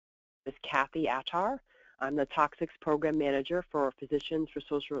is Kathy Attar. I'm the Toxics Program Manager for Physicians for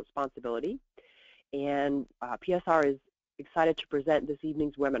Social Responsibility. And PSR is excited to present this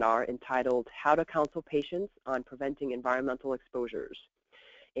evening's webinar entitled How to Counsel Patients on Preventing Environmental Exposures.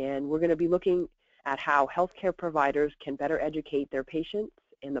 And we're going to be looking at how healthcare providers can better educate their patients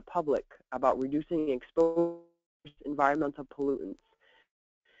and the public about reducing exposed environmental pollutants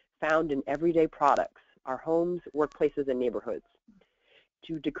found in everyday products, our homes, workplaces, and neighborhoods.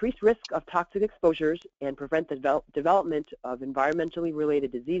 To decrease risk of toxic exposures and prevent the development of environmentally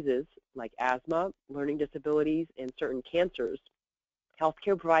related diseases like asthma, learning disabilities, and certain cancers,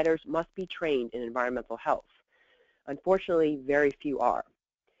 healthcare providers must be trained in environmental health. Unfortunately, very few are.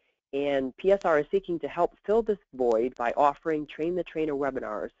 And PSR is seeking to help fill this void by offering Train the Trainer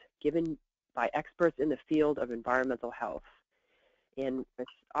webinars given by experts in the field of environmental health. And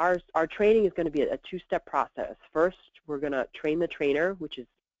our training is going to be a two-step process. First, we're going to train the trainer, which is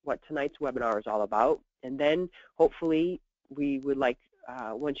what tonight's webinar is all about. And then, hopefully, we would like,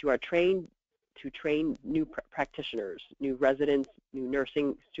 once you are trained, to train new practitioners, new residents, new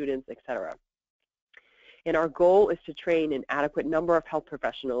nursing students, etc. And our goal is to train an adequate number of health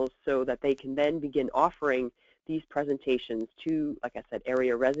professionals so that they can then begin offering these presentations to, like I said,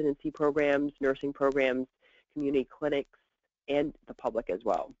 area residency programs, nursing programs, community clinics, and the public as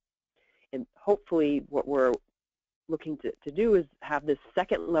well. And hopefully what we're looking to do is have this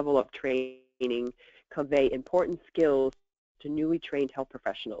second level of training convey important skills to newly trained health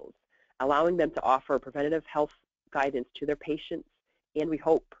professionals, allowing them to offer preventative health guidance to their patients, and we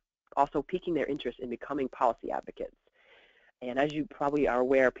hope also piquing their interest in becoming policy advocates. And as you probably are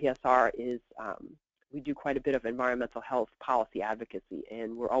aware, PSR is, we do quite a bit of environmental health policy advocacy,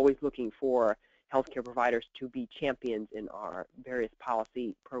 and we're always looking for healthcare providers to be champions in our various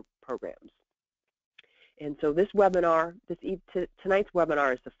policy programs. And so this webinar, tonight's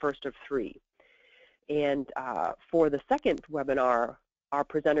webinar is the first of three. And for the second webinar, our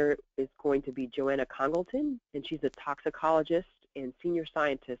presenter is going to be Joanna Congleton, and she's a toxicologist and senior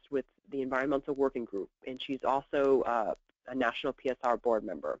scientist with the Environmental Working Group, and she's also a national PSR board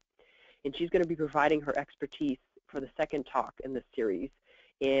member. And she's going to be providing her expertise for the second talk in this series,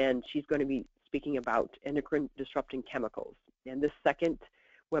 and she's going to be speaking about endocrine disrupting chemicals. And this second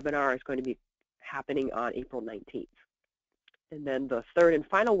webinar is going to be happening on April 19th. And then the third and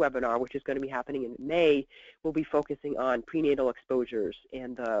final webinar, which is going to be happening in May, will be focusing on prenatal exposures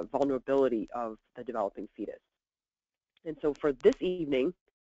and the vulnerability of the developing fetus. And so for this evening,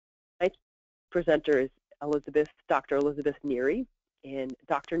 my presenter is Dr. Elizabeth Neary. And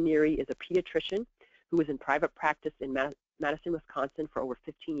Dr. Neary is a pediatrician who was in private practice in Madison, Wisconsin for over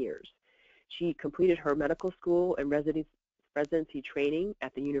 15 years. She completed her medical school and residency training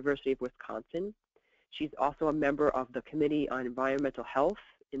at the University of Wisconsin. She's also a member of the Committee on Environmental Health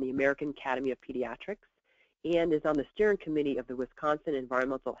in the American Academy of Pediatrics and is on the steering committee of the Wisconsin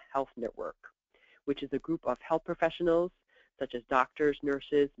Environmental Health Network, which is a group of health professionals such as doctors,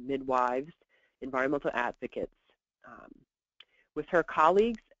 nurses, midwives, environmental advocates. With her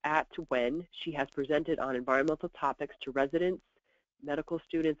colleagues at WEN, she has presented on environmental topics to residents, medical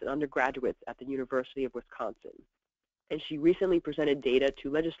students, and undergraduates at the University of Wisconsin. And she recently presented data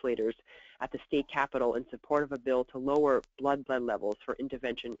to legislators at the state capitol in support of a bill to lower blood blend levels for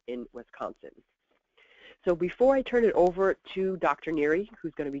intervention in Wisconsin. So before I turn it over to Dr. Neary,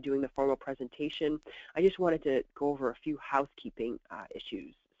 who's going to be doing the formal presentation, I just wanted to go over a few housekeeping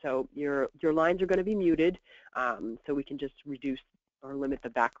issues. So your lines are going to be muted, so we can just reduce or limit the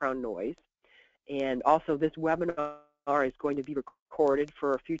background noise. And also this webinar is going to be recorded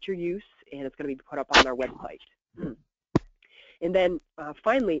for future use, and it's going to be put up on our website. And then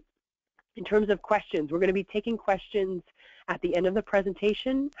finally, in terms of questions, we're going to be taking questions at the end of the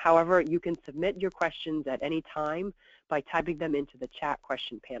presentation. However, you can submit your questions at any time by typing them into the chat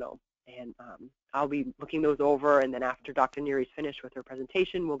question panel. And I'll be looking those over, and then after Dr. Neary's finished with her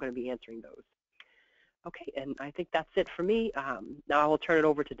presentation, we're going to be answering those. Okay, and I think that's it for me. Now I will turn it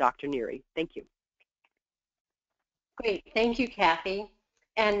over to Dr. Neary. Thank you. Great, thank you, Kathy.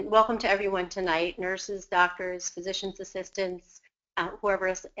 And welcome to everyone tonight, nurses, doctors, physician's assistants,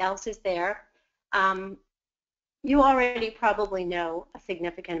 whoever else is there. You already probably know a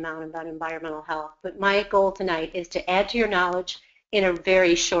significant amount about environmental health, but my goal tonight is to add to your knowledge in a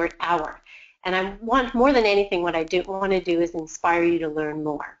very short hour. And I want, more than anything, what I want to do is inspire you to learn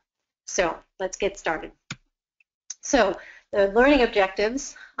more. So let's get started. So the learning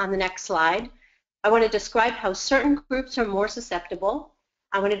objectives on the next slide. I want to describe how certain groups are more susceptible.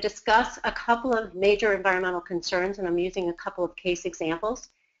 I want to discuss a couple of major environmental concerns, and I'm using a couple of case examples.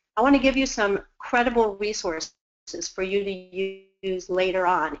 I want to give you some credible resources for you to use later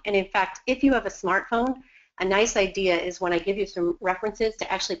on. And in fact, if you have a smartphone, a nice idea is when I give you some references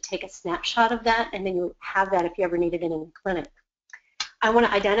to actually take a snapshot of that, and then you have that if you ever need it in a clinic. I want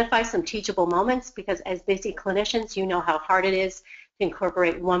to identify some teachable moments because as busy clinicians, you know how hard it is to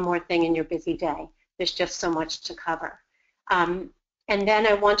incorporate one more thing in your busy day. There's just so much to cover. And then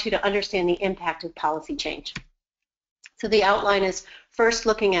I want you to understand the impact of policy change. So the outline is first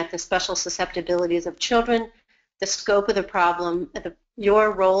looking at the special susceptibilities of children, the scope of the problem,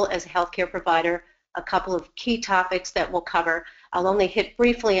 your role as a healthcare provider, a couple of key topics that we'll cover. I'll only hit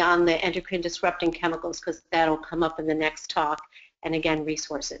briefly on the endocrine disrupting chemicals because that'll come up in the next talk, and again,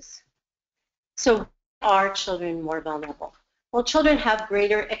 resources. So are children more vulnerable? Well, children have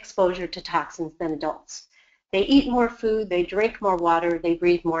greater exposure to toxins than adults. They eat more food, they drink more water, they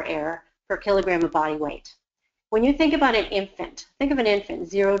breathe more air per kilogram of body weight. When you think about an infant, think of an infant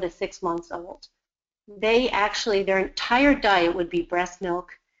 0 to 6 months old. They actually, their entire diet would be breast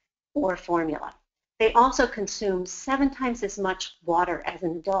milk or formula. They also consume 7 times as much water as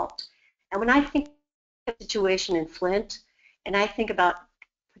an adult. And when I think of the situation in Flint, and I think about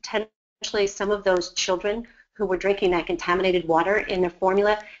potentially some of those children who were drinking that contaminated water in their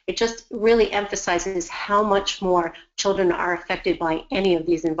formula, it just really emphasizes how much more children are affected by any of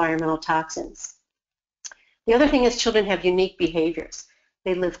these environmental toxins. The other thing is children have unique behaviors.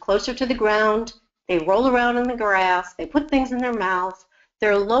 They live closer to the ground, they roll around in the grass, they put things in their mouth,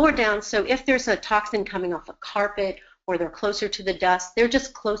 they're lower down, so if there's a toxin coming off a carpet or they're closer to the dust, they're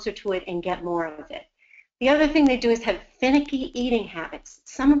just closer to it and get more of it. The other thing they do is have finicky eating habits.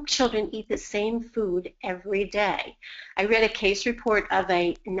 Some children eat the same food every day. I read a case report of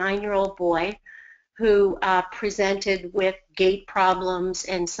a 9-year-old boy who presented with gait problems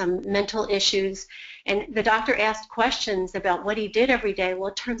and some mental issues, and the doctor asked questions about what he did every day. Well,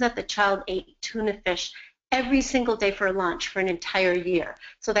 it turns out the child ate tuna fish every single day for lunch for an entire year.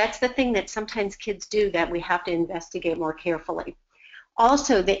 So that's the thing that sometimes kids do that we have to investigate more carefully.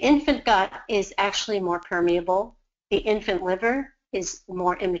 Also, the infant gut is actually more permeable. The infant liver is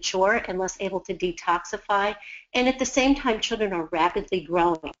more immature and less able to detoxify. And at the same time, children are rapidly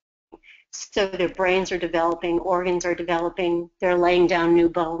growing. So their brains are developing, organs are developing, they're laying down new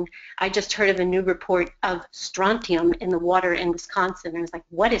bone. I just heard of a new report of strontium in the water in Wisconsin. I was like,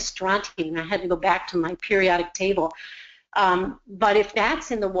 what is strontium? I had to go back to my periodic table. But if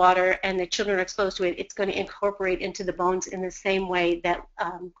that's in the water and the children are exposed to it, it's going to incorporate into the bones in the same way that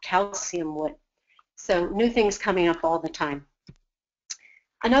calcium would. So new things coming up all the time.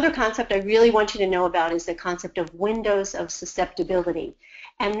 Another concept I really want you to know about is the concept of windows of susceptibility.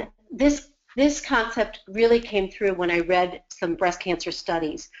 And this concept really came through when I read some breast cancer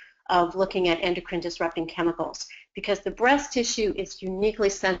studies of looking at endocrine disrupting chemicals, because the breast tissue is uniquely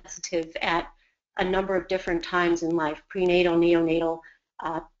sensitive at a number of different times in life: prenatal, neonatal,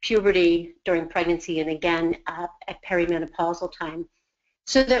 puberty, during pregnancy, and again at perimenopausal time.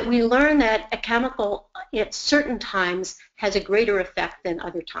 So that we learn that a chemical at certain times has a greater effect than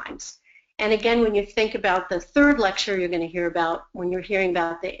other times. And again, when you think about the third lecture you're going to hear about, when you're hearing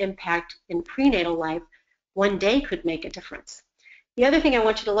about the impact in prenatal life, one day could make a difference. The other thing I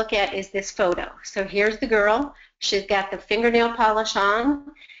want you to look at is this photo. So here's the girl. She's got the fingernail polish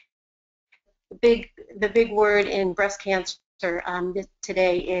on. The big word in breast cancer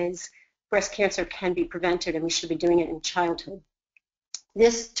today is breast cancer can be prevented, and we should be doing it in childhood.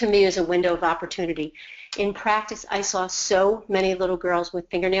 This, to me, is a window of opportunity. In practice, I saw so many little girls with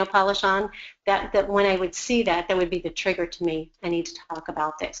fingernail polish on that when I would see that, that would be the trigger to me, I need to talk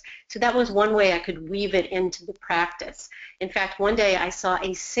about this. So that was one way I could weave it into the practice. In fact, one day I saw a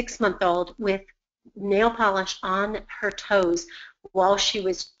 6-month-old with nail polish on her toes while she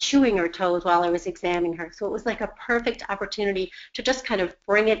was chewing her toes while I was examining her. So it was like a perfect opportunity to just kind of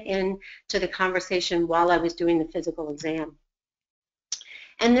bring it in to the conversation while I was doing the physical exam.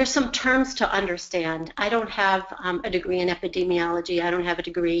 And there's some terms to understand. I don't have a degree in epidemiology. I don't have a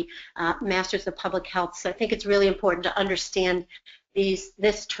degree, master's of public health. So I think it's really important to understand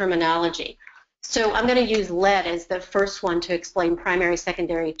this terminology. So I'm going to use lead as the first one to explain primary,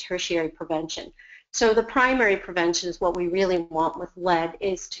 secondary, tertiary prevention. So the primary prevention is what we really want with lead,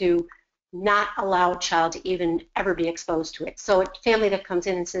 is to not allow a child to even ever be exposed to it. So a family that comes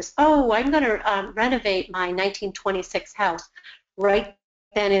in and says, oh, I'm going to renovate my 1926 house, right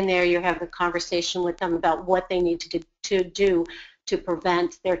then and there you have the conversation with them about what they need to do to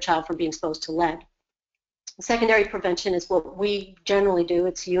prevent their child from being exposed to lead. Secondary prevention is what we generally do.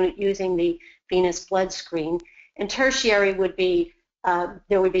 It's using the venous blood screen. And tertiary would be,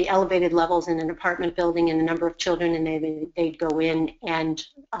 there would be elevated levels in an apartment building and a number of children, and they'd go in and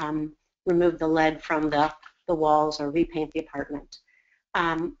remove the lead from the the walls or repaint the apartment.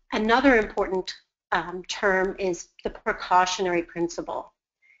 Another important term is the precautionary principle.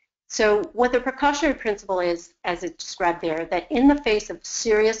 So what the precautionary principle is, as it's described there, that in the face of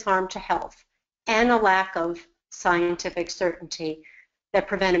serious harm to health and a lack of scientific certainty, that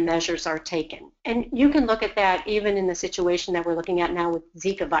preventive measures are taken. And you can look at that even in the situation that we're looking at now with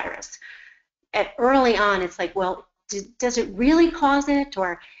Zika virus. Early on, it's like, well, does it really cause it,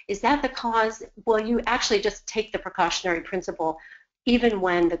 or is that the cause? Well, you actually just take the precautionary principle even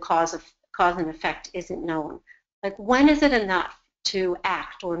when the cause and effect isn't known. Like, when is it enough to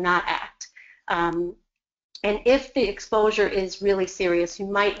act or not act? And if the exposure is really serious, you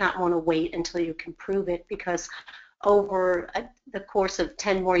might not want to wait until you can prove it, because over the course of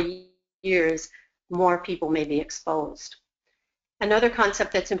 10 more years, more people may be exposed. Another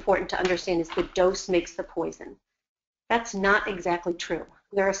concept that's important to understand is the dose makes the poison. That's not exactly true.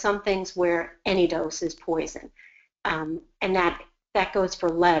 There are some things where any dose is poison, and that goes for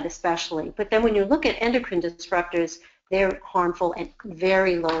lead especially. But then when you look at endocrine disruptors, they're harmful at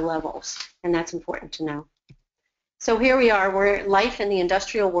very low levels, and that's important to know. So here we are, we're life in the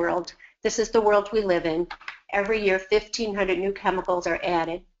industrial world. This is the world we live in. Every year, 1,500 new chemicals are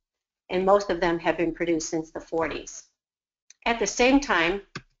added, and most of them have been produced since the 40s. At the same time,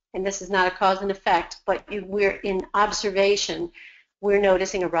 and this is not a cause and effect, but we're in observation, we're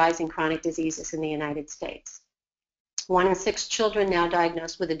noticing a rise in chronic diseases in the United States. 1 in 6 children now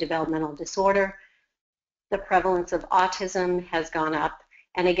diagnosed with a developmental disorder. The prevalence of autism has gone up.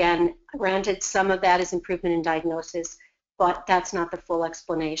 And again, granted, some of that is improvement in diagnosis, but that's not the full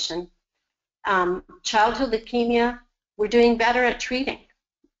explanation. Childhood leukemia, we're doing better at treating,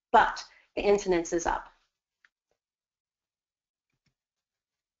 but the incidence is up.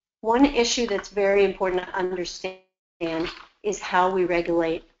 One issue that's very important to understand is how we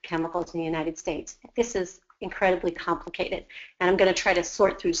regulate chemicals in the United States. This is incredibly complicated, and I'm going to try to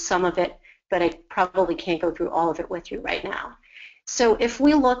sort through some of it, but I probably can't go through all of it with you right now. So if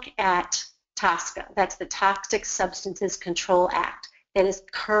we look at TSCA, that's the Toxic Substances Control Act, that is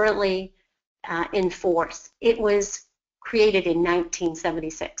currently in force. It was created in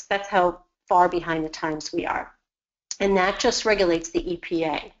 1976. That's how far behind the times we are. And that just regulates the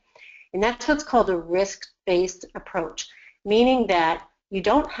EPA. And that's what's called a risk-based approach, meaning that you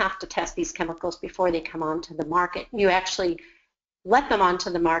don't have to test these chemicals before they come onto the market. You actually let them onto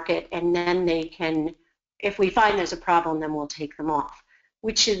the market, and then they can, if we find there's a problem, then we'll take them off,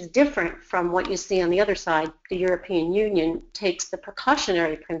 which is different from what you see on the other side. The European Union takes the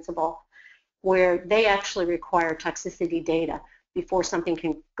precautionary principle, where they actually require toxicity data before something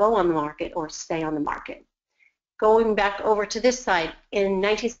can go on the market or stay on the market. Going back over to this side, in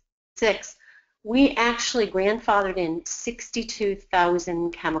 1996, we actually grandfathered in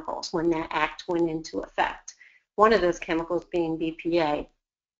 62,000 chemicals when that act went into effect. One of those chemicals being BPA.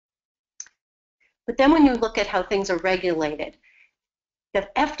 But then when you look at how things are regulated, the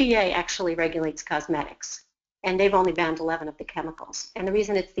FDA actually regulates cosmetics, and they've only banned 11 of the chemicals. And the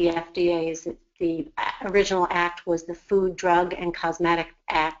reason it's the FDA is that the original act was the Food, Drug, and Cosmetic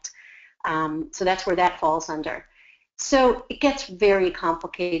Act, so that's where that falls under. So it gets very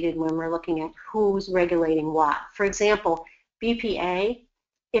complicated when we're looking at who's regulating what. For example, BPA,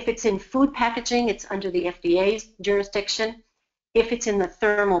 if it's in food packaging, it's under the FDA's jurisdiction. If it's in the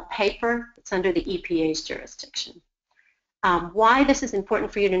thermal paper, it's under the EPA's jurisdiction. Why this is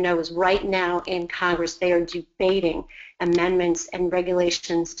important for you to know is right now in Congress they are debating amendments and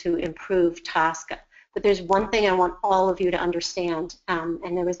regulations to improve TSCA. But there's one thing I want all of you to understand,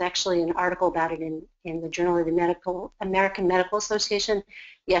 and there was actually an article about it in the Journal of the American Medical Association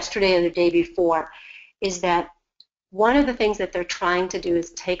yesterday or the day before, is that one of the things that they're trying to do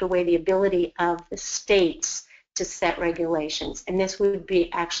is take away the ability of the states to set regulations, and this would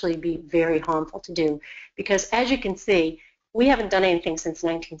actually be very harmful to do, because as you can see, we haven't done anything since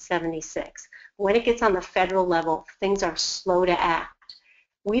 1976. When it gets on the federal level, things are slow to act.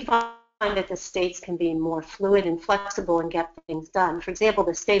 We find that the states can be more fluid and flexible and get things done. For example,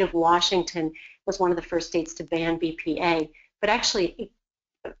 the state of Washington was one of the first states to ban BPA, but actually,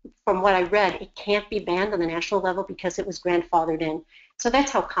 from what I read, it can't be banned on the national level because it was grandfathered in. So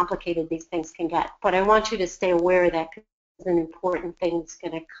that's how complicated these things can get. But I want you to stay aware of that because it's an important thing that's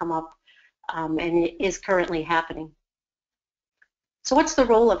going to come up, and it is currently happening. So what's the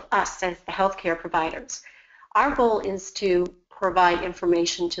role of us as the healthcare providers? Our goal is to provide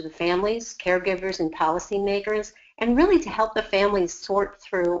information to the families, caregivers, and policymakers, and really to help the families sort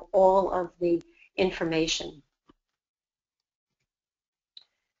through all of the information.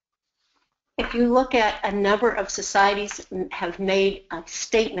 If you look at a number of societies have made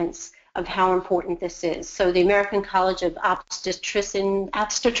statements of how important this is. So the American College of Obstetricians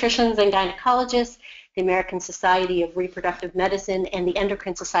and Gynecologists, the American Society of Reproductive Medicine, and the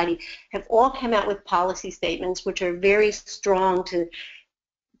Endocrine Society have all come out with policy statements which are very strong to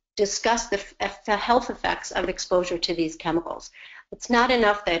discuss the health effects of exposure to these chemicals. It's not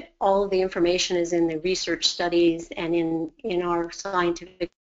enough that all of the information is in the research studies and in our scientific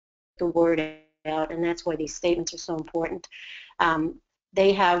word out, and that's why these statements are so important.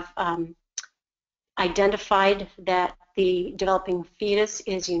 They have identified that the developing fetus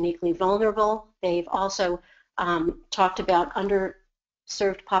is uniquely vulnerable. They've also talked about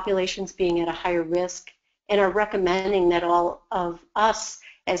underserved populations being at a higher risk and are recommending that all of us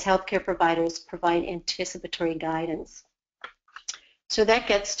as healthcare providers provide anticipatory guidance. So that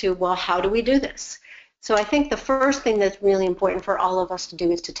gets to, well, how do we do this? So I think the first thing that's really important for all of us to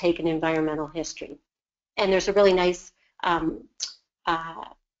do is to take an environmental history. And there's a really nice, not an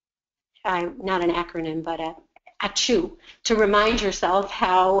acronym, but a ACHU, to remind yourself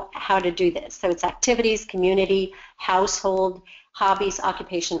how to do this. So it's activities, community, household, hobbies,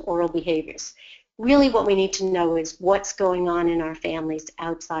 occupation, oral behaviors. Really what we need to know is what's going on in our families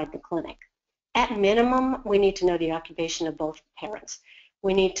outside the clinic. At minimum, we need to know the occupation of both parents.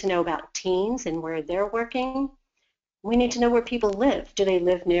 We need to know about teens and where they're working. We need to know where people live. Do they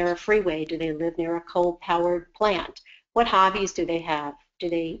live near a freeway? Do they live near a coal-powered plant? What hobbies do they have? Do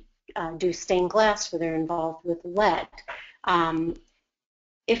they do stained glass where they're involved with lead?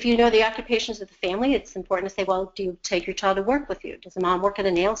 If you know the occupations of the family, it's important to say, well, do you take your child to work with you? Does the mom work at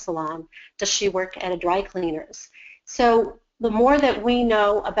a nail salon? Does she work at a dry cleaner's? So the more that we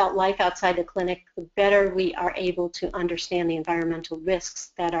know about life outside the clinic, the better we are able to understand the environmental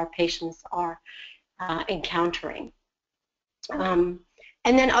risks that our patients are encountering. And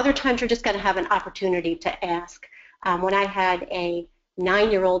then other times you're just going to have an opportunity to ask. When I had a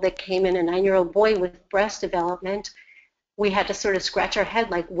 9-year-old that came in, a 9-year-old boy with breast development, we had to sort of scratch our head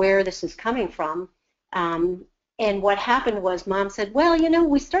like where this is coming from. And what happened was mom said, well, you know,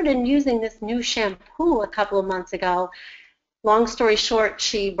 we started using this new shampoo a couple of months ago. Long story short,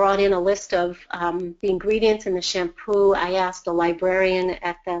 she brought in a list of the ingredients in the shampoo. I asked a librarian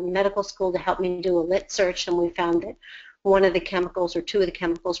at the medical school to help me do a lit search, and we found that one of the chemicals or two of the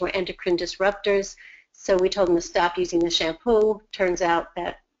chemicals were endocrine disruptors. So we told them to stop using the shampoo. Turns out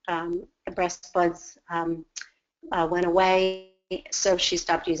that the breast buds went away, so she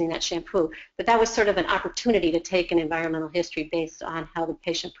stopped using that shampoo. But that was sort of an opportunity to take an environmental history based on how the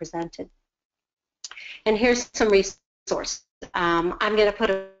patient presented. And here's some resources. I'm going to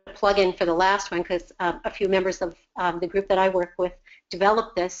put a plug in for the last one because a few members of the group that I work with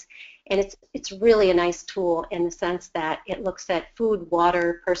developed this, and it's really a nice tool in the sense that it looks at food,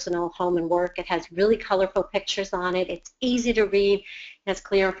 water, personal, home, and work. It has really colorful pictures on it. It's easy to read. It has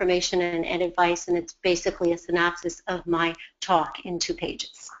clear information and advice, and it's basically a synopsis of my talk in 2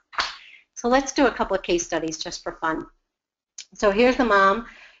 pages. So let's do a couple of case studies just for fun. So here's the mom.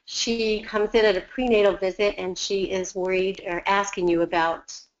 She comes in at a prenatal visit, and she is worried or asking you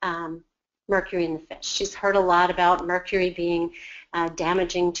about mercury in the fish. She's heard a lot about mercury being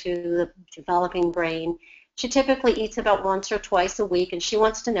damaging to the developing brain. She typically eats about once or twice a week, and she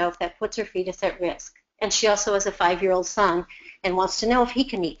wants to know if that puts her fetus at risk. And she also has a 5-year-old son and wants to know if he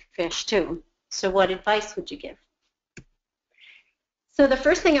can eat fish too. So what advice would you give? So the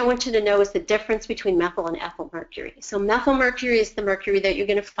first thing I want you to know is the difference between methyl and ethyl mercury. So methyl mercury is the mercury that you're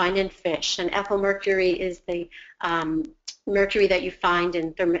going to find in fish, and ethyl mercury is the mercury that you find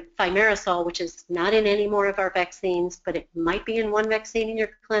in thimerosal, which is not in any more of our vaccines, but it might be in one vaccine in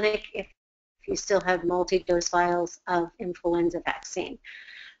your clinic if you still have multi-dose vials of influenza vaccine.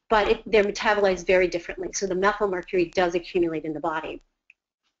 But they're metabolized very differently, so the methyl mercury does accumulate in the body.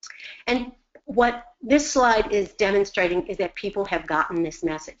 And what this slide is demonstrating is that people have gotten this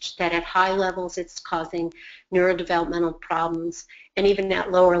message, that at high levels it's causing neurodevelopmental problems, and even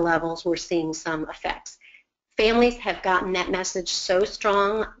at lower levels we're seeing some effects. Families have gotten that message so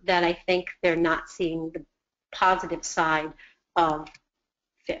strong that I think they're not seeing the positive side of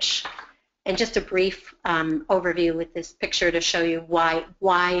fish. And just a brief overview with this picture to show you why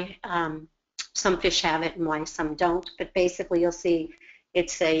some fish have it and why some don't. But basically you'll see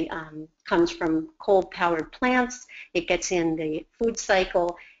it's comes from coal-powered plants. It gets in the food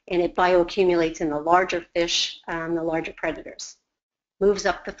cycle, and it bioaccumulates in the larger fish, the larger predators. Moves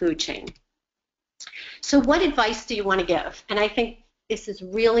up the food chain. So what advice do you want to give? And I think this is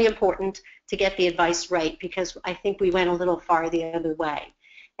really important to get the advice right, because I think we went a little far the other way.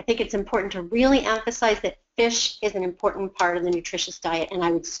 I think it's important to really emphasize that fish is an important part of the nutritious diet, and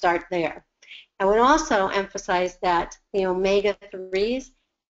I would start there. I would also emphasize that the omega-3s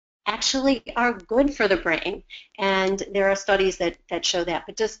actually are good for the brain. And there are studies that show that.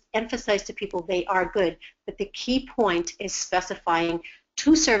 But just emphasize to people they are good. But the key point is specifying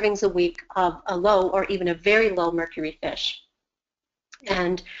 2 servings a week of a low or even a very low mercury fish.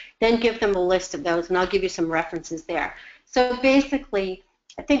 And then give them a list of those, and I'll give you some references there. So basically,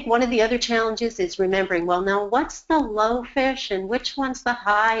 I think one of the other challenges is remembering, well, now what's the low fish and which one's the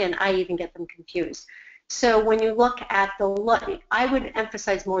high, and I even get them confused. So when you look at the low, I would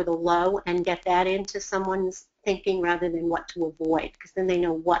emphasize more the low and get that into someone's thinking rather than what to avoid, because then they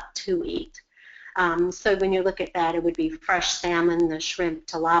know what to eat. So when you look at that, it would be fresh salmon, the shrimp,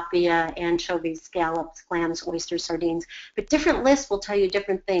 tilapia, anchovies, scallops, clams, oysters, sardines. But different lists will tell you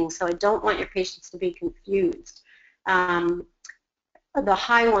different things, so I don't want your patients to be confused. The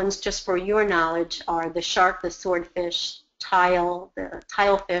high ones, just for your knowledge, are the shark, the swordfish, the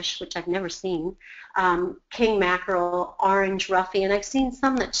tilefish, which I've never seen, king mackerel, orange roughy, and I've seen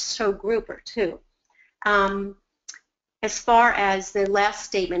some that show grouper too. As far as the last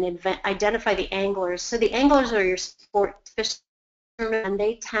statement, identify the anglers. So the anglers are your sport fishermen, and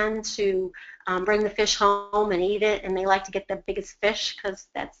they tend to bring the fish home and eat it, and they like to get the biggest fish because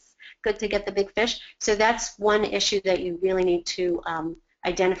that's good to get the big fish. So that's one issue that you really need to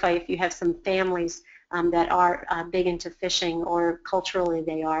identify if you have some families that are big into fishing, or culturally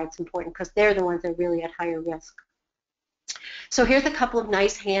they are. It's important because they're the ones that are really at higher risk. So here's a couple of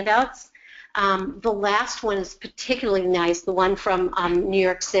nice handouts. The last one is particularly nice, the one from New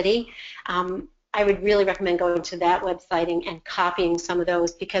York City. I would really recommend going to that website and copying some of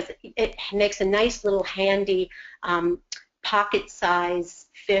those, because it makes a nice little handy pocket size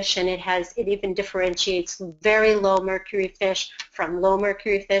fish, and it even differentiates very low mercury fish from low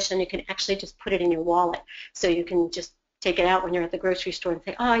mercury fish, and you can actually just put it in your wallet. So you can just take it out when you're at the grocery store and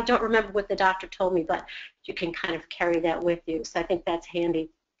say, oh, I don't remember what the doctor told me, but you can kind of carry that with you. So I think that's handy.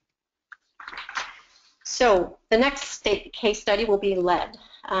 So the next case study will be lead.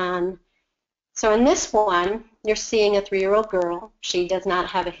 So in this one, you're seeing a 3-year-old girl. She does not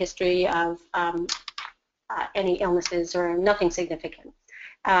have a history of any illnesses or nothing significant.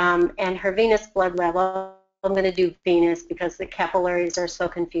 And her venous blood level, I'm going to do venous because the capillaries are so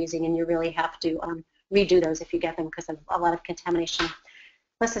confusing, and you really have to redo those if you get them because of a lot of contamination.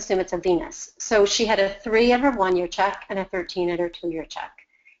 Let's assume it's a venous. So she had a 3 at her 1-year check and a 13 at her 2-year check.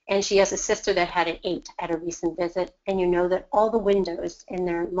 And she has a sister that had an 8 at a recent visit, and you know that all the windows in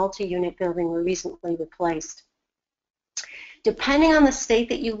their multi-unit building were recently replaced. Depending on the state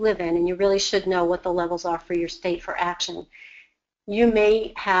that you live in, and you really should know what the levels are for your state for action, you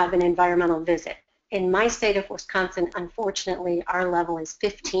may have an environmental visit. In my state of Wisconsin, unfortunately, our level is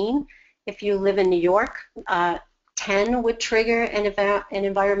 15. If you live in New York, 10 would trigger an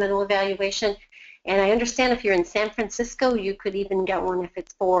environmental evaluation. And I understand if you're in San Francisco, you could even get one if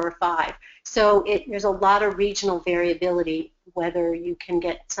it's 4 or 5. So there's a lot of regional variability whether you can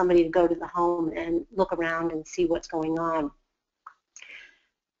get somebody to go to the home and look around and see what's going on.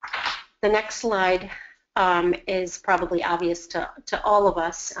 The next slide is probably obvious to all of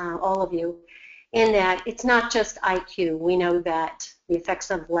us, all of you, in that it's not just IQ. We know that the effects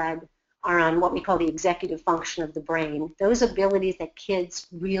of lead are on what we call the executive function of the brain. Those abilities that kids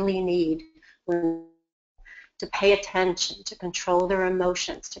really need to pay attention, to control their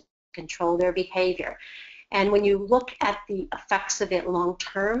emotions, to control their behavior. And when you look at the effects of it long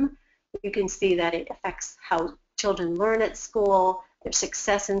term, you can see that it affects how children learn at school, their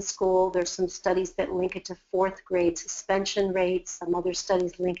success in school. There's some studies that link it to 4th grade suspension rates, some other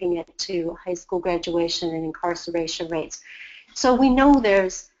studies linking it to high school graduation and incarceration rates. So we know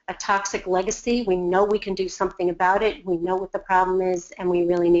there's a toxic legacy. We know we can do something about it. We know what the problem is, and we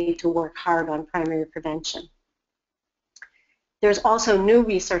really need to work hard on primary prevention. There's also new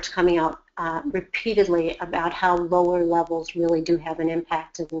research coming out repeatedly about how lower levels really do have an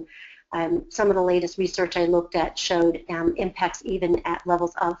impact. And some of the latest research I looked at showed impacts even at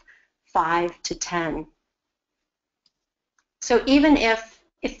levels of 5 to 10. So even if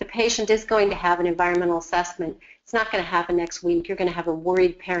the patient is going to have an environmental assessment, it's not going to happen next week. You're going to have a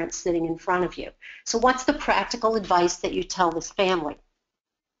worried parent sitting in front of you. So what's the practical advice that you tell this family?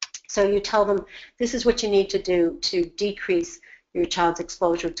 So you tell them this is what you need to do to decrease your child's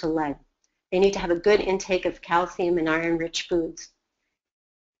exposure to lead. They need to have a good intake of calcium and iron-rich foods.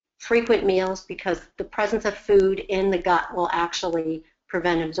 Frequent meals, because the presence of food in the gut will actually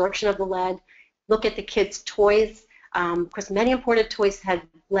prevent absorption of the lead. Look at the kids' toys, because many imported toys had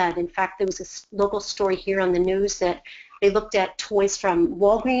lead. In fact, there was a local story here on the news that they looked at toys from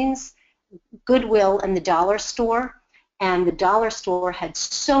Walgreens, Goodwill, and the dollar store, and the dollar store had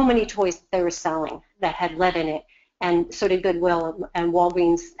so many toys that they were selling that had lead in it. and so did Goodwill, and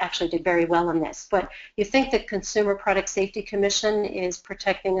Walgreens actually did very well on this. But you think the Consumer Product Safety Commission is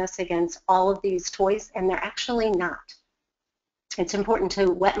protecting us against all of these toys, and they're actually not. It's important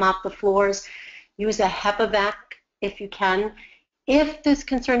to wet mop the floors, use a HEPA vac if you can. If there's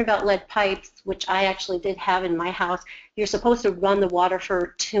concern about lead pipes, which I actually did have in my house, you're supposed to run the water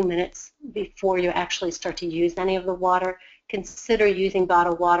for 2 minutes before you actually start to use any of the water. Consider using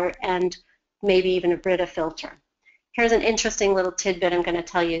bottled water and maybe even a Brita filter. Here's an interesting little tidbit I'm going to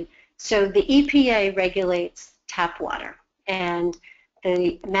tell you. So the EPA regulates tap water, and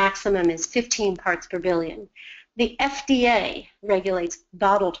the maximum is 15 parts per billion. The FDA regulates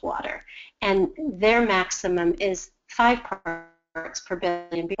bottled water, and their maximum is 5 parts per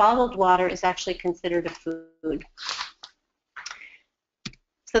billion. Bottled water is actually considered a food.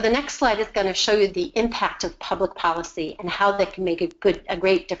 So the next slide is going to show you the impact of public policy and how they can make a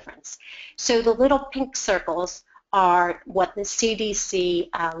great difference. So the little pink circles are what the CDC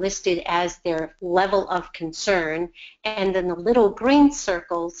listed as their level of concern, and then the little green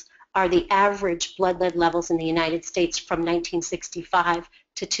circles are the average blood lead levels in the United States from 1965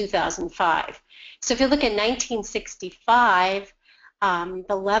 to 2005. So if you look at 1965,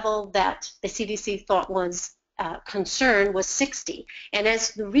 the level that the CDC thought was concern was 60. And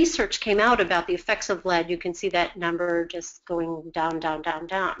as the research came out about the effects of lead, you can see that number just going down, down, down,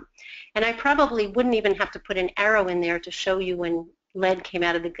 down. And I probably wouldn't even have to put an arrow in there to show you when lead came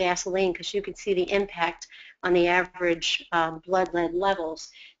out of the gasoline, because you could see the impact on the average blood lead levels.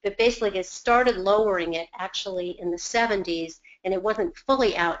 But basically it started lowering it actually in the 70s, and it wasn't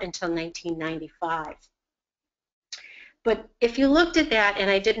fully out until 1995. But if you looked at that and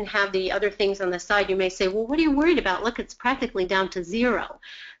I didn't have the other things on the side, you may say, well, what are you worried about? Look, it's practically down to 0.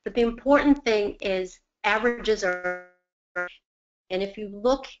 But the important thing is averages are, and if you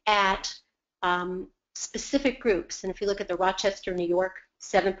look at specific groups, and if you look at the Rochester, New York,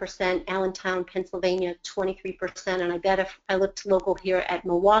 7%, Allentown, Pennsylvania, 23%, and I bet if I looked local here at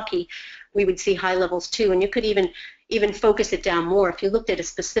Milwaukee, we would see high levels too. And you could even focus it down more. If you looked at a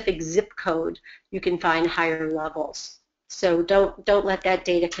specific zip code, you can find higher levels. So don't let that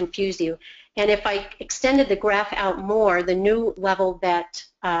data confuse you. And if I extended the graph out more, the new level that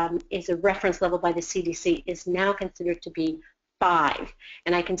is a reference level by the CDC is now considered to be 5.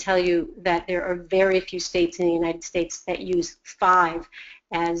 And I can tell you that there are very few states in the United States that use 5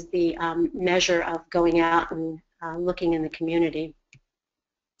 as the measure of going out and looking in the community.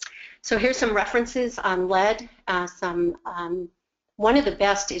 So here's some references on lead. One of the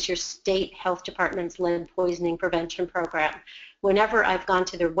best is your state health department's lead poisoning prevention program. Whenever I've gone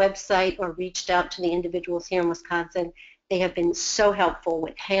to their website or reached out to the individuals here in Wisconsin, they have been so helpful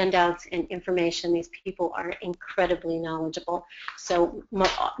with handouts and information. These people are incredibly knowledgeable. So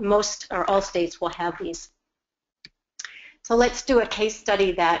most or all states will have these. So let's do a case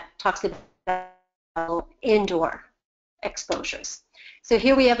study that talks about indoor exposures. So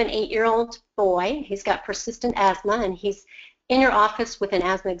here we have an 8-year-old boy. He's got persistent asthma, and he's in your office with an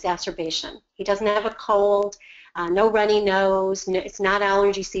asthma exacerbation. He doesn't have a cold, no runny nose, it's not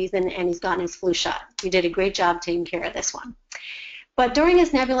allergy season, and he's gotten his flu shot. You did a great job taking care of this one. But during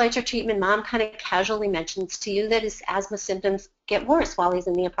his nebulizer treatment, Mom kind of casually mentions to you that his asthma symptoms get worse while he's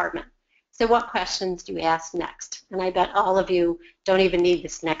in the apartment. So what questions do you ask next? And I bet all of you don't even need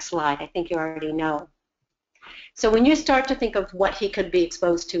this next slide. I think you already know. So when you start to think of what he could be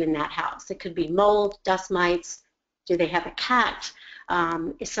exposed to in that house, it could be mold, dust mites. Do they have a cat?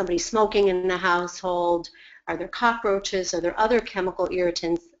 Is somebody smoking in the household? Are there cockroaches? Are there other chemical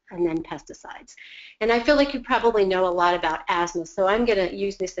irritants? And then pesticides. And I feel like you probably know a lot about asthma, so I'm going to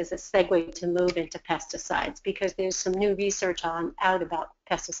use this as a segue to move into pesticides, because there's some new research out about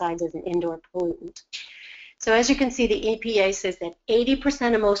pesticides as an indoor pollutant. So as you can see, the EPA says that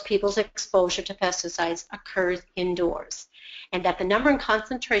 80% of most people's exposure to pesticides occurs indoors, and that the number and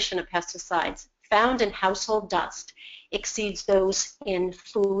concentration of pesticides found in household dust exceeds those in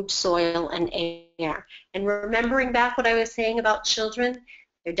food, soil, and air. And remembering back what I was saying about children,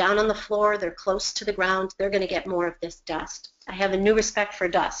 they're down on the floor, they're close to the ground, they're going to get more of this dust. I have a new respect for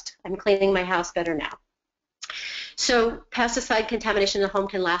dust. I'm cleaning my house better now. So pesticide contamination in the home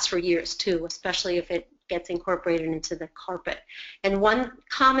can last for years too, especially if it gets incorporated into the carpet. And one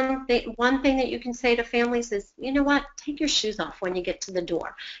thing that you can say to families is, you know what, take your shoes off when you get to the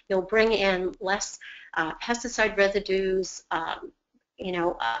door. You'll bring in less pesticide residues,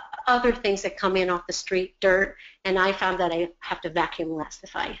 other things that come in off the street, dirt, and I found that I have to vacuum less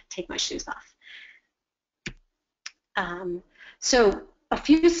if I take my shoes off. So a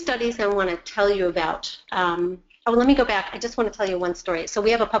few studies I want to tell you about. Oh, let me go back. I just want to tell you one story. So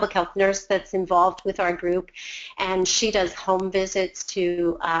we have a public health nurse that's involved with our group, and she does home visits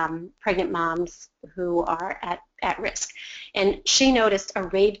to pregnant moms who are at risk. And she noticed a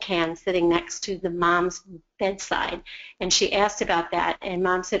Raid can sitting next to the mom's bedside, and she asked about that, and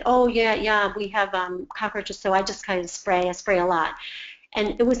mom said, oh, yeah, we have cockroaches, so I just kind of spray. I spray a lot.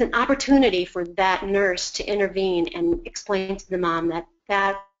 And it was an opportunity for that nurse to intervene and explain to the mom that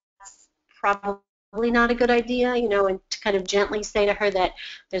that's probably not a good idea, you know, and to kind of gently say to her that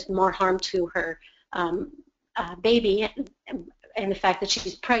there's more harm to her baby and the fact that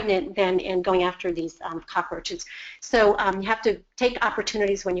she's pregnant than in going after these cockroaches. So you have to take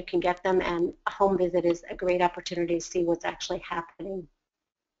opportunities when you can get them, and a home visit is a great opportunity to see what's actually happening.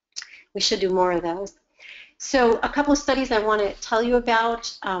 We should do more of those. So a couple of studies I want to tell you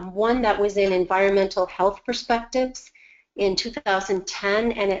about. One that was in environmental health perspectives in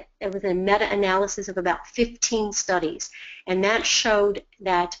 2010, and it was a meta-analysis of about 15 studies, and that showed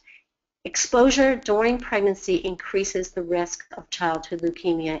that exposure during pregnancy increases the risk of childhood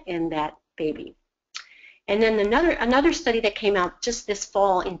leukemia in that baby. And then another study that came out just this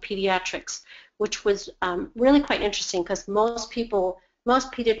fall in pediatrics, which was really quite interesting because most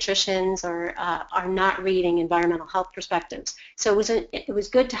pediatricians are not reading environmental health perspectives. So it was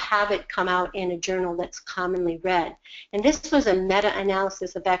good to have it come out in a journal that's commonly read. And this was a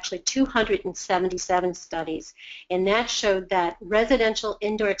meta-analysis of actually 277 studies, and that showed that residential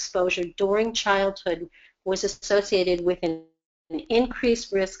indoor exposure during childhood was associated with an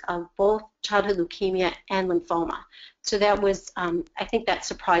increased risk of both childhood leukemia and lymphoma. So that was, I think that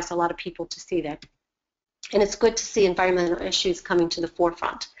surprised a lot of people to see that. And it's good to see environmental issues coming to the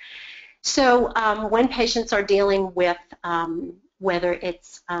forefront. So when patients are dealing with whether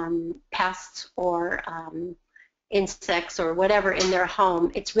it's pests or insects or whatever in their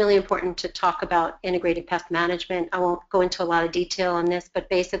home, it's really important to talk about integrated pest management. I won't go into a lot of detail on this, but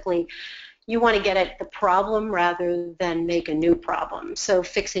basically you want to get at the problem rather than make a new problem. So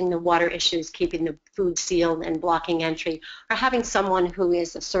fixing the water issues, keeping the food sealed and blocking entry, or having someone who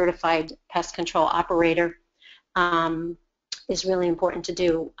is a certified pest control operator is really important to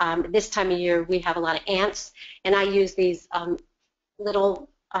do. This time of year we have a lot of ants, and I use these little,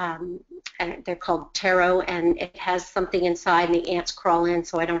 they're called taro, and it has something inside and the ants crawl in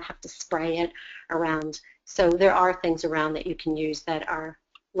so I don't have to spray it around. So there are things around that you can use that are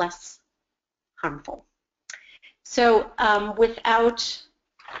less harmful. So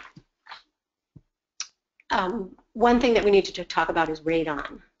one thing that we need to talk about is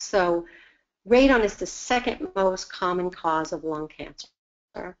radon. So radon is the second most common cause of lung cancer.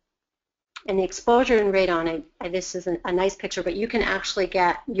 And the exposure in radon, this is a nice picture, but you can actually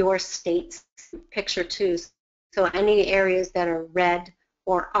get your state's picture too. So any areas that are red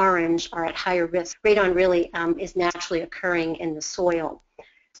or orange are at higher risk. Radon really is naturally occurring in the soil.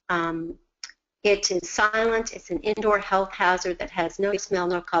 It is silent. It's an indoor health hazard that has no smell,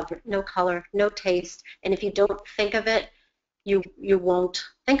 no color, no taste, and if you don't think of it, you won't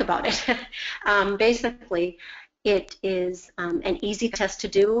think about it. Basically, it is an easy test to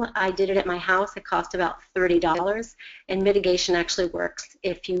do. I did it at my house. It cost about $30, and mitigation actually works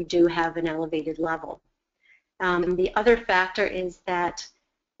if you do have an elevated level. The other factor is that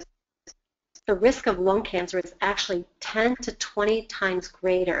the risk of lung cancer is actually 10 to 20 times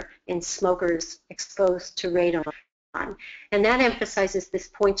greater in smokers exposed to radon. And that emphasizes this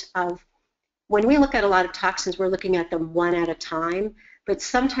point of when we look at a lot of toxins, we're looking at them one at a time, but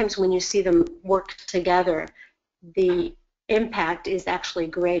sometimes when you see them work together, the impact is actually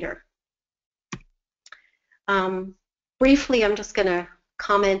greater. Briefly, I'm just going to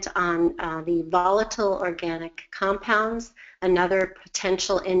comment on the volatile organic compounds, another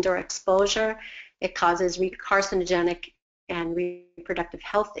potential indoor exposure. It causes carcinogenic and reproductive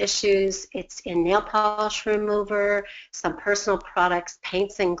health issues. It's in nail polish remover, some personal products,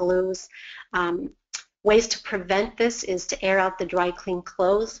 paints and glues. Ways to prevent this is to air out the dry clean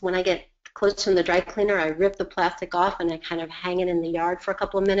clothes. When I get clothes from the dry cleaner, I rip the plastic off and I kind of hang it in the yard for a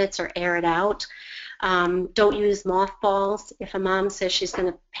couple of minutes or air it out. Don't use mothballs. If a mom says she's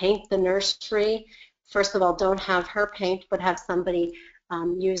going to paint the nursery, first of all, don't have her paint, but have somebody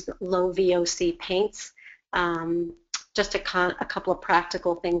use low VOC paints. Just a couple of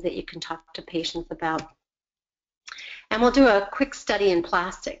practical things that you can talk to patients about. And we'll do a quick study in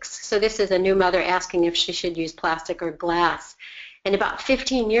plastics. So this is a new mother asking if she should use plastic or glass. And about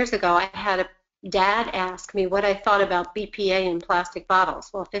 15 years ago, I had a dad asked me what I thought about BPA in plastic bottles.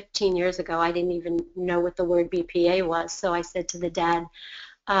 Well, 15 years ago, I didn't even know what the word BPA was. So I said to the dad,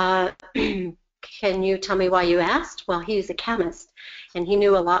 can you tell me why you asked? Well, he's a chemist, and he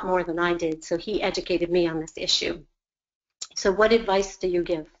knew a lot more than I did, so he educated me on this issue. So what advice do you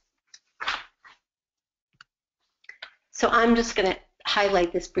give? So I'm just going to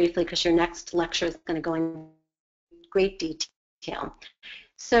highlight this briefly because your next lecture is going to go in great detail.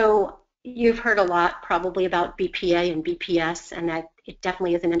 So you've heard a lot probably about BPA and BPS, and that it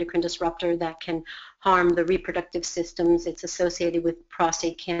definitely is an endocrine disruptor that can harm the reproductive systems. It's associated with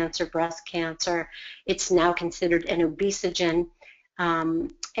prostate cancer, breast cancer. It's now considered an obesogen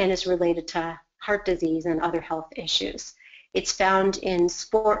and is related to heart disease and other health issues. It's found in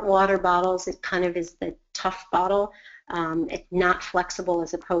sport water bottles. It kind of is the tough bottle. It's not flexible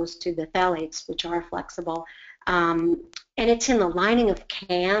as opposed to the phthalates, which are flexible. And it's in the lining of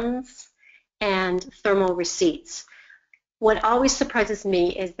cans and thermal receipts. What always surprises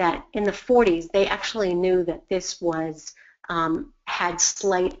me is that in the 40s, they actually knew that this was had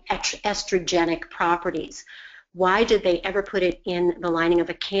slight estrogenic properties. Why did they ever put it in the lining of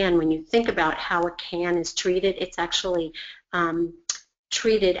a can? When you think about how a can is treated, it's actually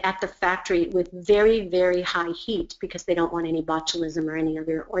treated at the factory with very, very high heat because they don't want any botulism or any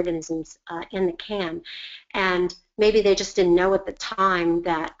other organisms in the can. And maybe they just didn't know at the time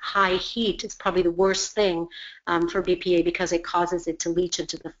that high heat is probably the worst thing for BPA because it causes it to leach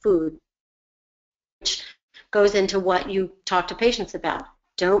into the food, which goes into what you talk to patients about.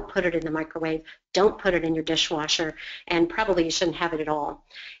 Don't put it in the microwave. Don't put it in your dishwasher, and probably you shouldn't have it at all.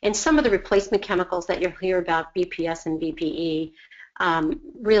 And some of the replacement chemicals that you'll hear about, BPS and BPE,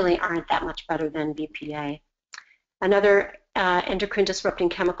 really aren't that much better than BPA. Another endocrine disrupting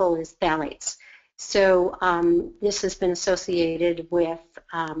chemical is phthalates. So this has been associated with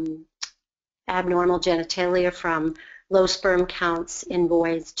abnormal genitalia, from low sperm counts in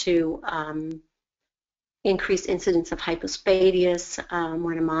boys to increased incidence of hypospadias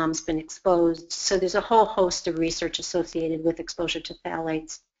when a mom's been exposed. So there's a whole host of research associated with exposure to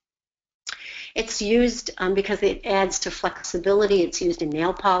phthalates. It's used because it adds to flexibility. It's used in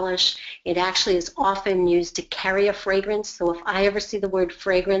nail polish. It actually is often used to carry a fragrance. So if I ever see the word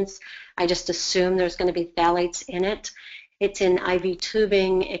fragrance, I just assume there's going to be phthalates in it. It's in IV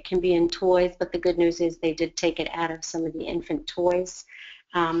tubing. It can be in toys, but the good news is they did take it out of some of the infant toys.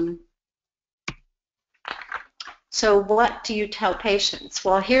 So what do you tell patients?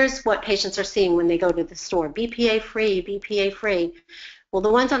 Well, here's what patients are seeing when they go to the store. BPA free, BPA free. Well, the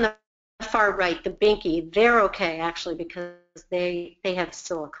ones on the far right, the binky, they're okay actually because they have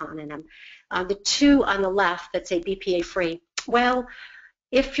silicone in them. The two on the left that say BPA free, well,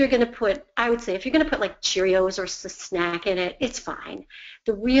 if you're going to put, I would say if you're going to put like Cheerios or a snack in it, it's fine.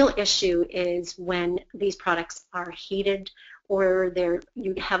 The real issue is when these products are heated or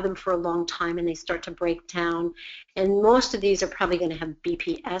you have them for a long time and they start to break down. And most of these are probably going to have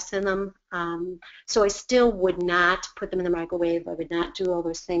BPS in them. So I still would not put them in the microwave. I would not do all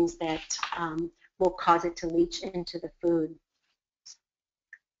those things that will cause it to leach into the food.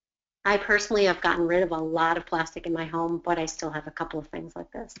 I personally have gotten rid of a lot of plastic in my home, but I still have a couple of things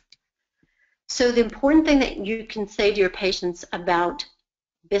like this. So the important thing that you can say to your patients about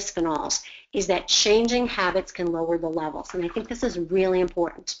bisphenols is that changing habits can lower the levels. And I think this is really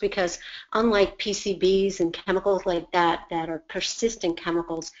important because unlike PCBs and chemicals like that are persistent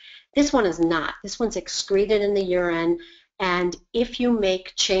chemicals, this one is not. This one's excreted in the urine, and if you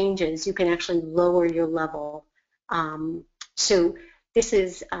make changes, you can actually lower your level. So this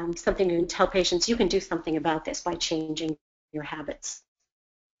is something you can tell patients, you can do something about this by changing your habits.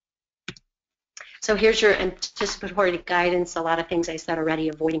 So here's your anticipatory guidance. A lot of things I said already: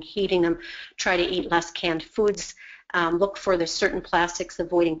 avoiding heating them, try to eat less canned foods, look for the certain plastics,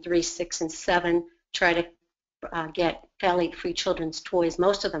 avoiding 3, 6, and 7, try to get phthalate-free children's toys.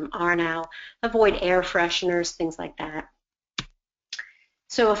 Most of them are now. Avoid air fresheners, things like that.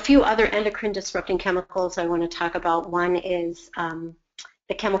 So a few other endocrine disrupting chemicals I want to talk about. One is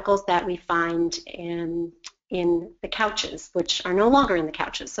the chemicals that we find in the couches, which are no longer in the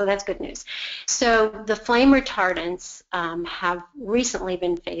couches, so that's good news. So the flame retardants have recently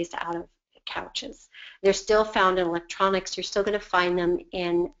been phased out of couches. They're still found in electronics. You're still going to find them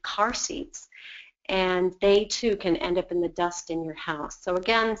in car seats, and they too can end up in the dust in your house. So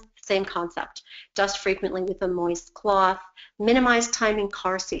again, same concept. Dust frequently with a moist cloth. Minimize time in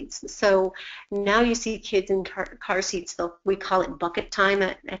car seats. So now you see kids in car seats, we call it bucket time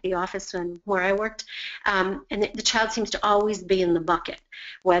at the office where I worked, and the child seems to always be in the bucket,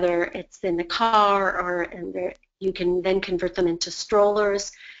 whether it's in the car or you can then convert them into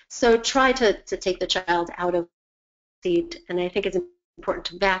strollers. So try to take the child out of the seat, and I think it's important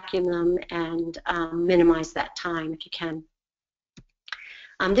to vacuum them and minimize that time if you can.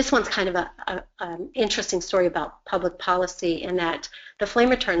 This one's kind of an interesting story about public policy in that the flame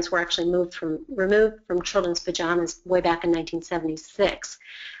retardants were actually removed from children's pajamas way back in 1976.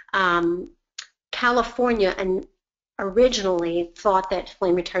 California originally thought that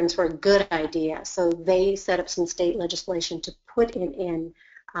flame retardants were a good idea, so they set up some state legislation to put it in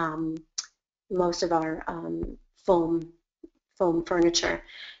most of our foam furniture.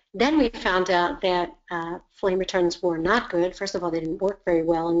 Then we found out that flame retardants were not good. First of all, they didn't work very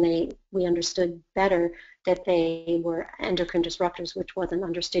well, and we understood better that they were endocrine disruptors, which wasn't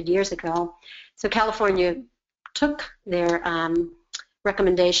understood years ago. So California took their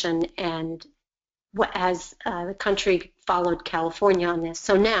recommendation, and as the country followed California on this.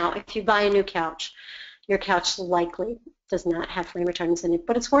 So now, if you buy a new couch, your couch likely does not have flame retardants in it,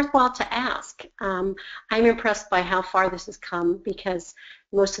 but it's worthwhile to ask. I'm impressed by how far this has come because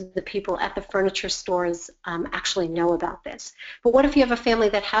most of the people at the furniture stores actually know about this. But what if you have a family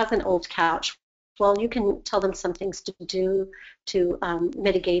that has an old couch? Well, you can tell them some things to do to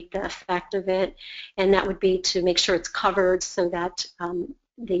mitigate the effect of it, and that would be to make sure it's covered so that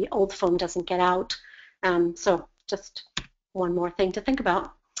the old foam doesn't get out. So just one more thing to think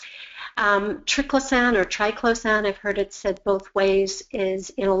about. Triclosan or triclosan, I've heard it said both ways, is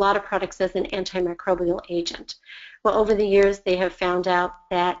in a lot of products as an antimicrobial agent. Well, over the years they have found out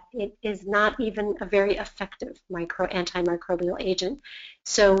that it is not even a very effective antimicrobial agent.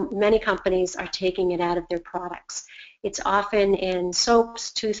 So many companies are taking it out of their products. It's often in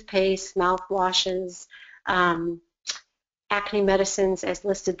soaps, toothpaste, mouthwashes, acne medicines as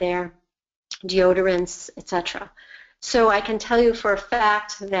listed there, deodorants, etc. So I can tell you for a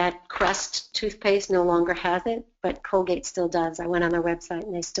fact that Crest toothpaste no longer has it, but Colgate still does. I went on their website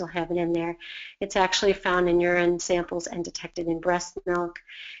and they still have it in there. It's actually found in urine samples and detected in breast milk.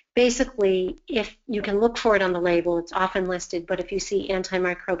 Basically, if you can look for it on the label, it's often listed, but if you see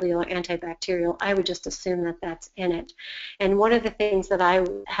antimicrobial or antibacterial, I would just assume that that's in it. And one of the things that I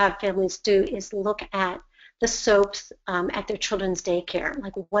have families do is look at the soaps at their children's daycare,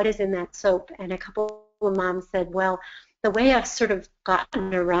 like what is in that soap. And a couple of moms said, well, the way I've sort of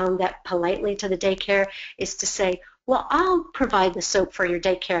gotten around that politely to the daycare is to say, well, I'll provide the soap for your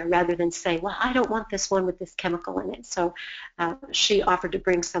daycare rather than say, well, I don't want this one with this chemical in it. So she offered to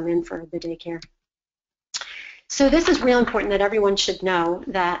bring some in for the daycare. So this is real important that everyone should know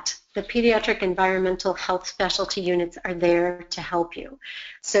that the pediatric environmental health specialty units are there to help you.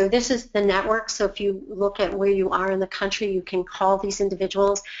 So this is the network. So if you look at where you are in the country, you can call these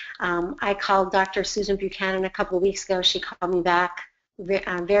individuals. I called Dr. Susan Buchanan a couple of weeks ago. She called me back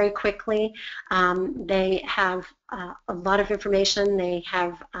very quickly. They have a lot of information. They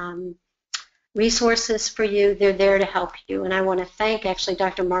have resources for you. They're there to help you. And I want to thank actually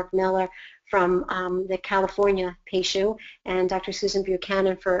Dr. Mark Miller from the California PASHU and Dr. Susan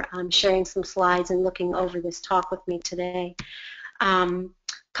Buchanan for sharing some slides and looking over this talk with me today. A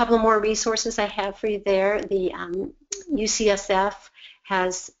couple of more resources I have for you there. The UCSF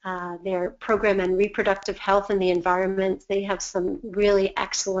has their program on reproductive health and the environment. They have some really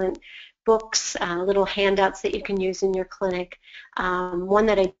excellent books, little handouts that you can use in your clinic. One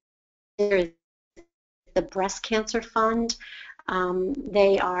that I did is the Breast Cancer Fund.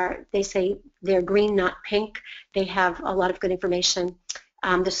 They say they're green, not pink. They have a lot of good information.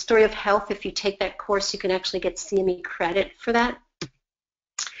 The Story of Health, if you take that course, you can actually get CME credit for that.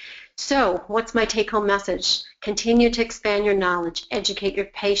 So what's my take-home message? Continue to expand your knowledge, educate your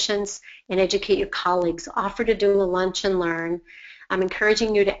patients, and educate your colleagues. Offer to do a lunch and learn. I'm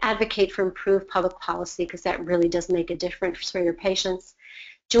encouraging you to advocate for improved public policy because that really does make a difference for your patients.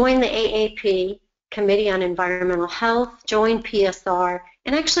 Join the AAP, Committee on Environmental Health, join PSR,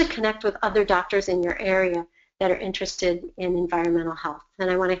 and actually connect with other doctors in your area that are interested in environmental health.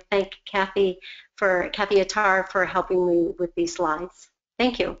 And I want to thank Kathy Attar for helping me with these slides.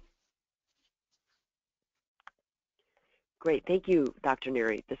 Thank you. Great, thank you, Dr.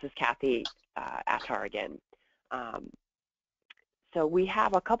 Neary. This is Kathy Attar again. So we just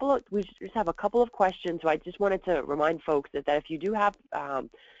have a couple of questions. So I just wanted to remind folks that if you do have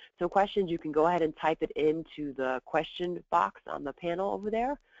some questions, you can go ahead and type it into the question box on the panel over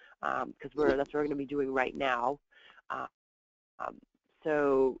there, because that's what we're going to be doing right now.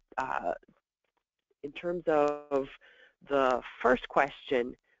 In terms of the first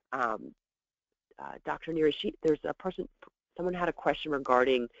question, Dr. Neary, someone had a question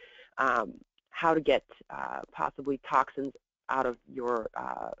regarding how to get possibly toxins out of your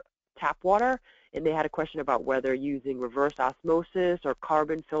tap water, and they had a question about whether using reverse osmosis or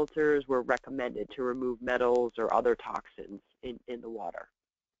carbon filters were recommended to remove metals or other toxins in the water.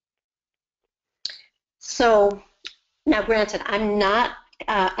 So Now, granted, I'm not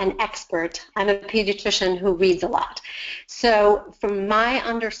an expert. I'm a pediatrician who reads a lot. So from my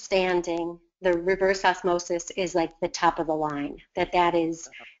understanding, the reverse osmosis is like the top of the line, that is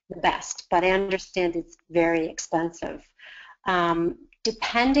the best. But I understand it's very expensive.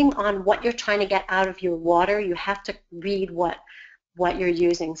 Depending on what you're trying to get out of your water, you have to read what you're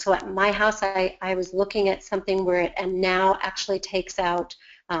using. So at my house, I was looking at something where it and now actually takes out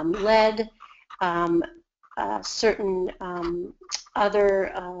lead, certain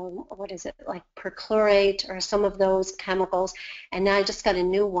other, what is it, like perchlorate or some of those chemicals. And now I just got a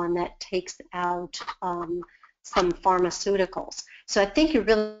new one that takes out some pharmaceuticals. So I think you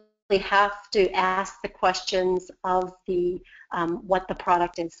really have to ask the questions of the what the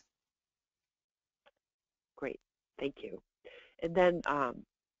product is. Great, thank you. And then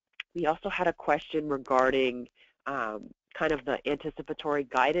we also had a question regarding kind of the anticipatory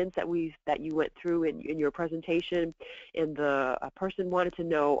guidance that you went through in your presentation. And the person wanted to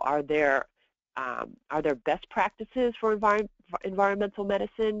know, are there best practices for environmental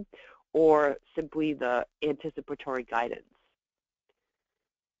medicine, or simply the anticipatory guidance?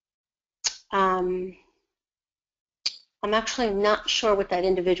 I'm actually not sure what that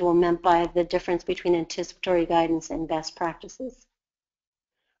individual meant by the difference between anticipatory guidance and best practices.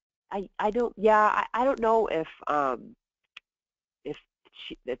 I don't know if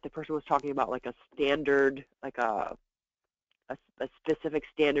if the person was talking about like a standard, like a specific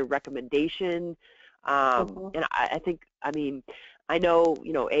standard recommendation. And I think, I mean, I know,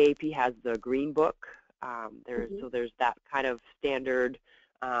 AAP has the green book. So there's that kind of standard,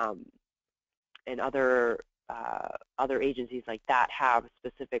 and other agencies like that have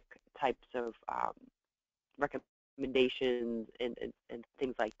specific types of recommendations and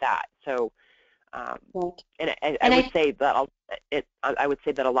things like that. So, and I would say that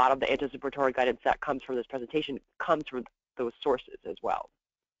a lot of the anticipatory guidance that comes from this presentation comes from those sources as well.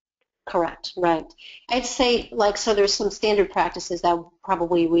 Correct, right. I'd say, like, so there's some standard practices that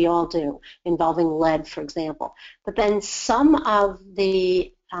probably we all do, involving lead, for example. But then some of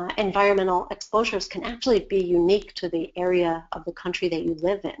the environmental exposures can actually be unique to the area of the country that you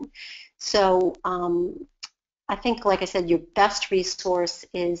live in. So I think, like I said, your best resource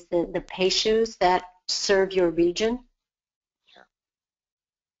is the PACEUs that serve your region. Sure.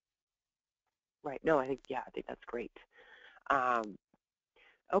 Right. No, I think that's great.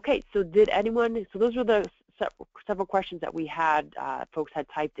 Okay, so so those were the several questions that we had, folks had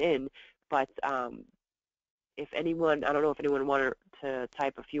typed in, but if anyone, I don't know if anyone wanted to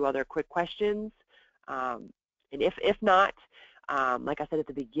type a few other quick questions, and if not, like I said at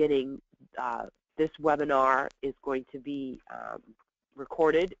the beginning, this webinar is going to be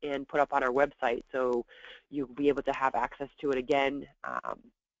recorded and put up on our website, so you'll be able to have access to it again,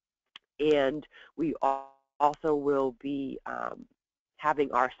 and we also will be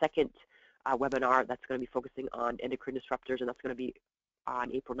having our second webinar that's going to be focusing on endocrine disruptors, and that's going to be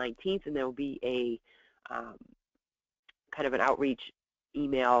on April 19th, and there will be a kind of an outreach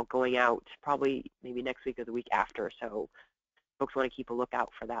email going out probably maybe next week or the week after, so folks want to keep a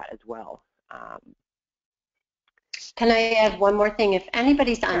lookout for that as well. Can I add one more thing? If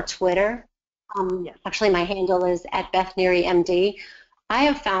anybody's on Twitter, yes. Actually my handle is @Beth Neary MD. I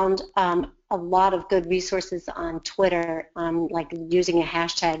have found a lot of good resources on Twitter, like using a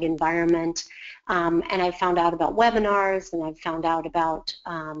hashtag environment, and I found out about webinars, and I've found out about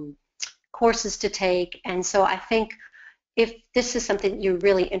courses to take, and so I think if this is something you're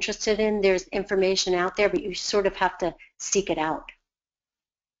really interested in, there's information out there, but you sort of have to seek it out.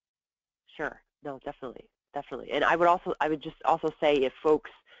 Sure, no, definitely. And I would just also say, if folks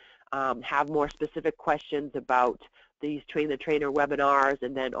have more specific questions about these Train the Trainer webinars,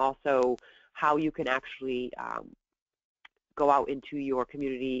 and then also how you can actually go out into your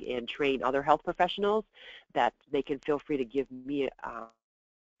community and train other health professionals, that they can feel free to give me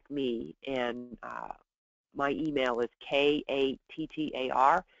and my email is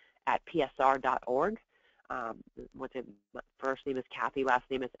kattar@psr.org. My first name is Kathy,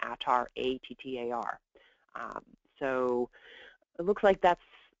 last name is Attar, Attar. So it looks like that's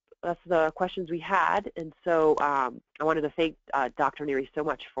the questions we had, and so I wanted to thank Dr. Neary so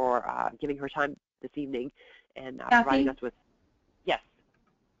much for giving her time this evening and providing us with. Yes.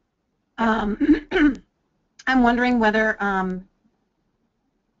 I'm wondering whether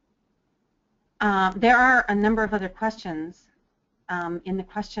there are a number of other questions in the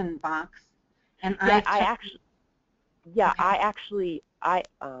question box, and I'm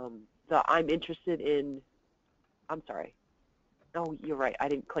interested in. I'm sorry. Oh, you're right. I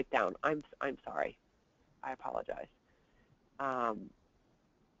didn't click down. I'm sorry. I apologize.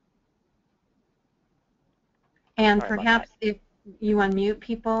 And Sorry perhaps if you unmute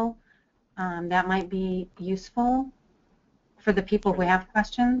people, that might be useful for the people who have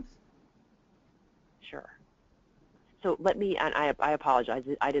questions. Sure. So let me, and I apologize,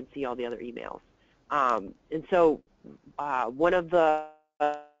 I didn't see all the other emails. And so one of the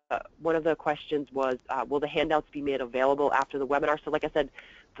questions was, will the handouts be made available after the webinar? So like I said,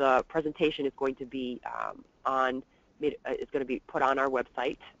 the presentation is going to be it's going to be put on our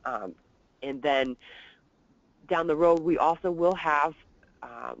website, and then down the road we also will have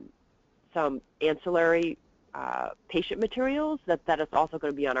some ancillary patient materials that is also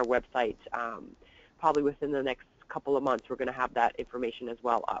going to be on our website. Probably within the next couple of months, we're going to have that information as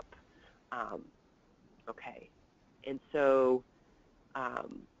well up. Okay, and so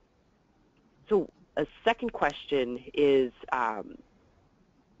so a second question is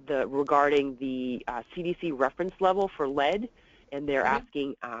regarding the CDC reference level for lead, and they're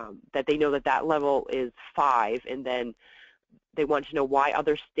asking that they know that level is 5, and then they want to know why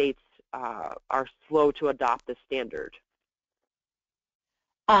other states are slow to adopt the standard.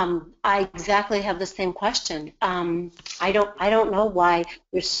 I exactly have the same question. I don't know why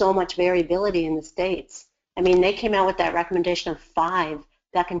there's so much variability in the states. I mean, they came out with that recommendation of 5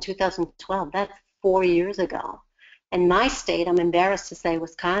 back in 2012. That's 4 years ago. And my state, I'm embarrassed to say,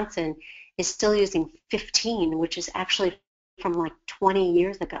 Wisconsin, is still using 15, which is actually from like 20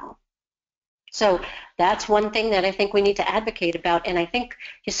 years ago. So that's one thing that I think we need to advocate about, and I think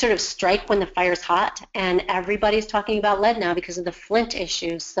you sort of strike when the fire's hot, and everybody's talking about lead now because of the Flint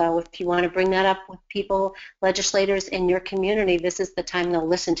issues. So if you want to bring that up with people, legislators in your community, this is the time they'll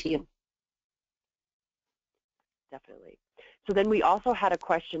listen to you. Definitely. So then we also had a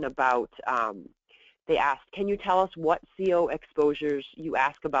question about, they asked, can you tell us what CO exposures you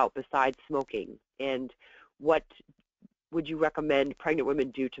ask about besides smoking, and what would you recommend pregnant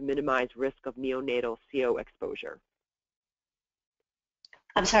women do to minimize risk of neonatal CO exposure?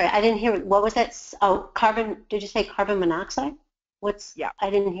 I'm sorry, I didn't hear, what was that? Oh, did you say carbon monoxide? Yeah. I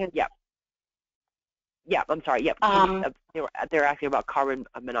didn't hear. Yeah. Yeah, I'm sorry, yep. They're asking about carbon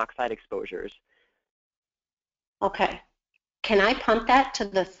monoxide exposures. Okay. Can I punt that to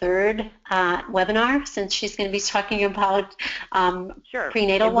the third webinar, since she's going to be talking about Sure.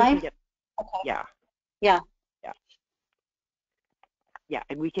 prenatal life? Okay. Yeah. Yeah. Yeah,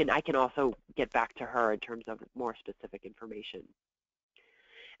 and I can also get back to her in terms of more specific information.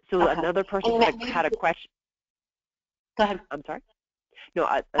 So Okay. another person had a question. Go ahead. I'm sorry? No,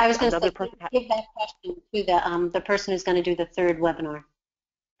 I was going to say, person give that question to the person who's going to do the third webinar.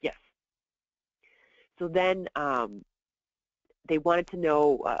 Yes. So then they wanted to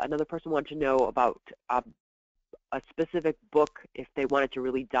know, another person wanted to know about a specific book if they wanted to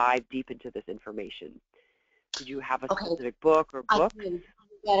really dive deep into this information. Did you have a specific book or books? I do.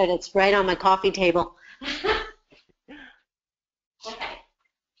 Get it. It's right on my coffee table. Okay.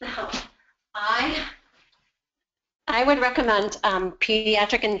 So I would recommend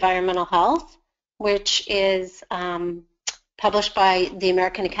Pediatric Environmental Health, which is published by the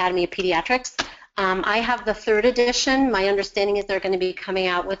American Academy of Pediatrics. I have the 3rd edition. My understanding is they're going to be coming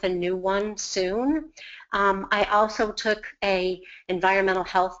out with a new one soon. I also took a environmental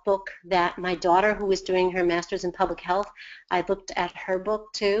health book that my daughter, who was doing her master's in public health, I looked at her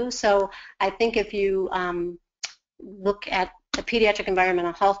book too. So I think if you look at the Pediatric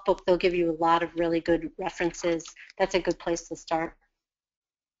Environmental Health book, they'll give you a lot of really good references. That's a good place to start.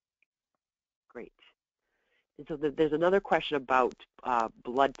 Great. And so there's another question about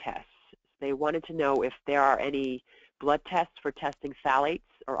blood tests. They wanted to know if there are any blood tests for testing phthalates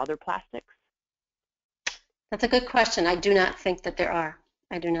or other plastics. That's a good question. I do not think that there are.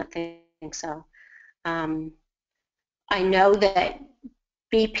 I do not think so. I know that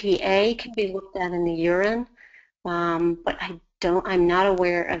BPA can be looked at in the urine, but I'm not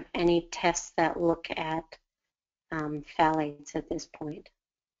aware of any tests that look at phthalates at this point.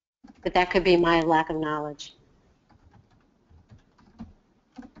 But that could be my lack of knowledge.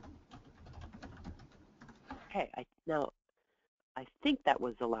 Okay, now I think that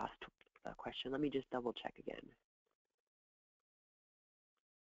was the last question. Let me just double check again.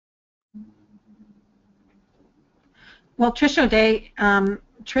 Well, Trish O'Day,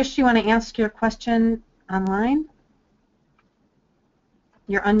 Trish, you want to ask your question online?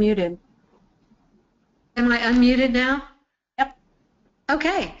 You're unmuted. Am I unmuted now? Yep.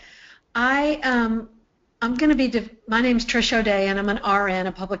 Okay. I'm going to be, my name's Trish O'Day, and I'm an RN,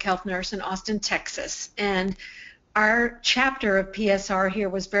 a public health nurse in Austin, Texas. And our chapter of PSR here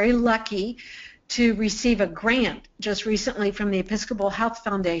was very lucky to receive a grant just recently from the Episcopal Health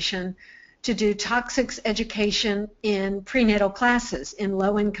Foundation to do toxics education in prenatal classes in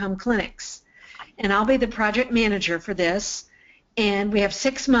low-income clinics. and I'll be the project manager for this. And we have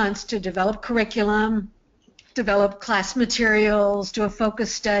 6 months to develop curriculum, develop class materials, do a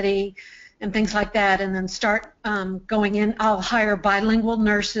focus study, and things like that, and then start going in. I'll hire bilingual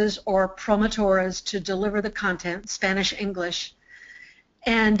nurses or promotoras to deliver the content, Spanish, English.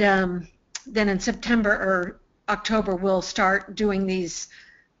 And then in September or October, we'll start doing these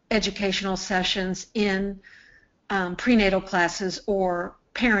educational sessions in prenatal classes or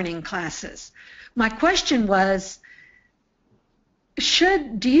parenting classes. My question was,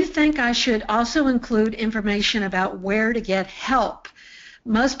 do you think I should also include information about where to get help?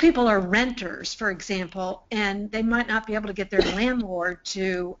 Most people are renters, for example, and they might not be able to get their landlord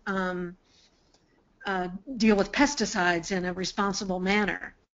to deal with pesticides in a responsible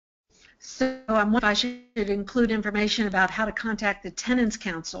manner. So I'm wondering if I should include information about how to contact the Tenants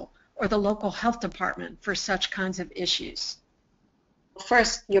Council or the local health department for such kinds of issues.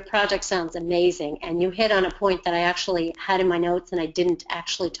 First, your project sounds amazing, and you hit on a point that I actually had in my notes and I didn't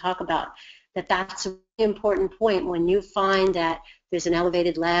actually talk about, that's a really important point. When you find that there's an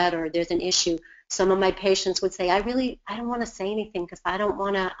elevated lead or there's an issue, some of my patients would say, I don't want to say anything because I don't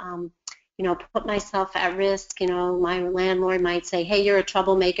want to put myself at risk. My landlord might say, hey, you're a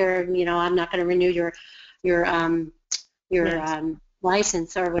troublemaker, I'm not going to renew your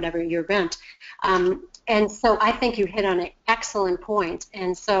license or whatever, your rent. And so I think you hit on an excellent point.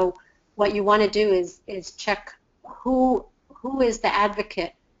 And so what you want to do is check who is the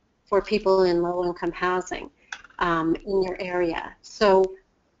advocate for people in low-income housing in your area. So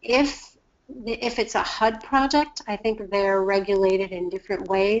if it's a HUD project, I think they're regulated in different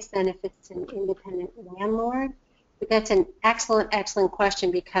ways than if it's an independent landlord. But that's an excellent, excellent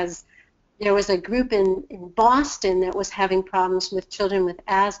question, because there was a group in Boston that was having problems with children with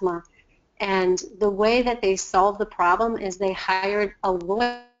asthma. And the way that they solved the problem is they hired a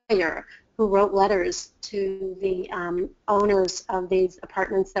lawyer who wrote letters to the owners of these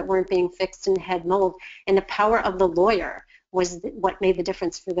apartments that weren't being fixed and had mold. And the power of the lawyer was what made the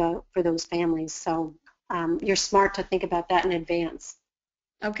difference for those families. So you're smart to think about that in advance.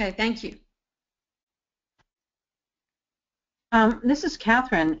 Okay, thank you. This is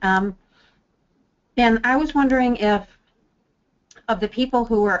Catherine. And I was wondering if, of the people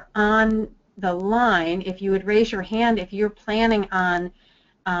who are on the line, if you would raise your hand if you're planning on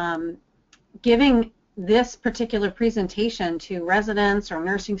giving this particular presentation to residents or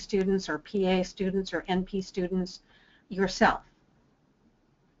nursing students or PA students or NP students yourself.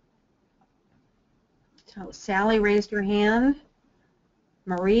 So Sally raised her hand.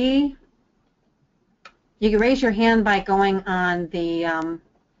 Marie, you can raise your hand by going on the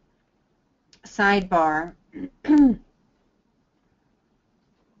sidebar.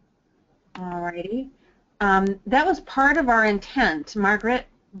 Alrighty. That was part of our intent. Margaret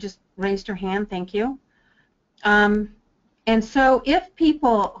just raised her hand. Thank you. And so if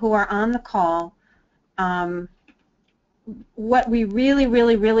people who are on the call, what we really,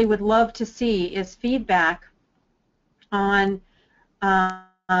 really, really would love to see is feedback on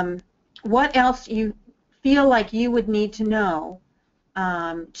what else you feel like you would need to know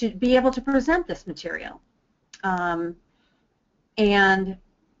to be able to present this material. And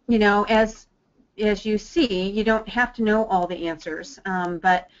as you see, you don't have to know all the answers,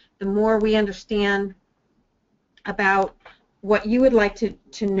 but the more we understand about what you would like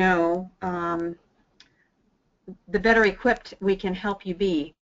to know, the better equipped we can help you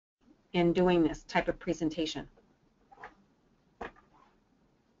be in doing this type of presentation.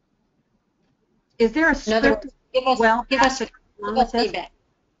 Is there a script? Give us feedback.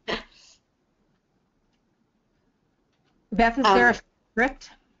 Beth, is there a script?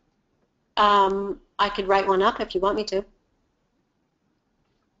 I could write one up if you want me to.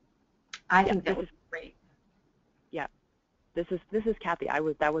 I think that would be great. Yeah, this is Kathy.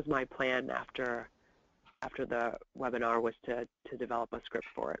 That was my plan after the webinar, was to develop a script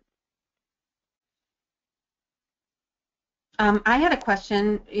for it. I had a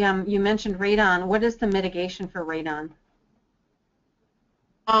question. You mentioned radon. What is the mitigation for radon?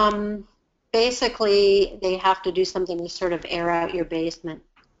 Basically, they have to do something to sort of air out your basement.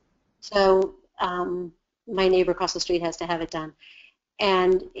 So my neighbor across the street has to have it done.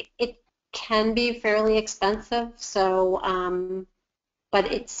 And it can be fairly expensive, so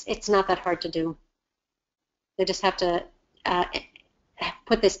but it's not that hard to do. They just have to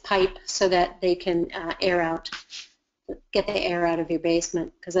put this pipe so that they can get the air out of your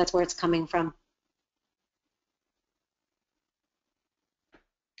basement, because that's where it's coming from.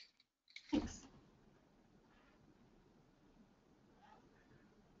 Thanks.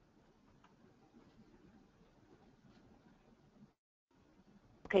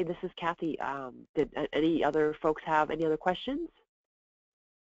 Okay, this is Kathy. Did any other folks have any other questions?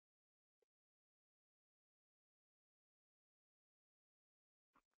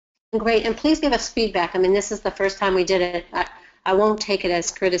 Great, and please give us feedback. I mean, this is the first time we did it. I won't take it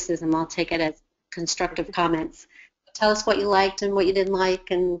as criticism. I'll take it as constructive comments. Tell us what you liked and what you didn't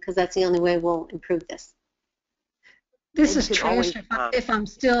like, and because that's the only way we'll improve this. This is Trish. If I'm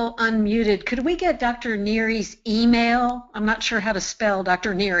still unmuted, could we get Dr. Neary's email? I'm not sure how to spell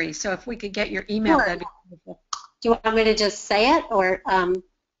Dr. Neary, so if we could get your email, Sure. that'd be wonderful. Do you want me to just say it, or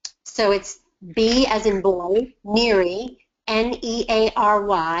so it's B as in boy, Neary,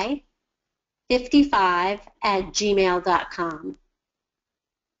 Neary, 55@gmail.com.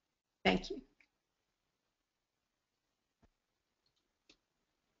 Thank you.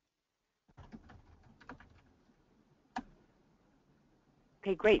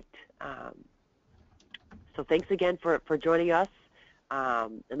 Okay, great. So thanks again for joining us.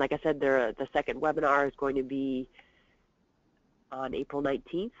 And like I said, the second webinar is going to be on April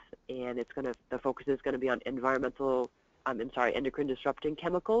 19th, and the focus is going to be on endocrine disrupting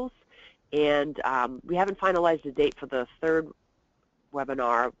chemicals. And we haven't finalized the date for the third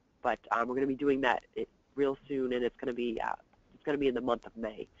webinar, but we're going to be doing that real soon, and it's going to be in the month of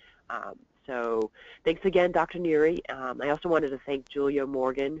May. So thanks again, Dr. Neary. I also wanted to thank Julia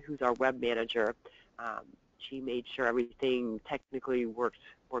Morgan, who's our web manager. She made sure everything technically worked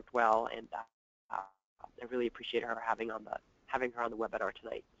well, and I really appreciate her having her on the webinar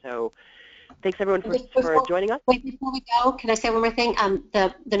tonight. So thanks everyone for joining us. Wait, before we go, can I say one more thing?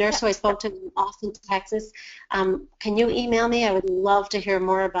 The nurse who I spoke to in Austin, Texas, can you email me? I would love to hear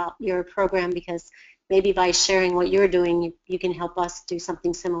more about your program, because maybe by sharing what you're doing, you can help us do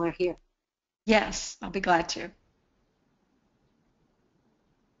something similar here. Yes, I'll be glad to.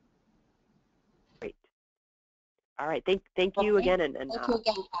 Great. All right. Thank you again. And thank you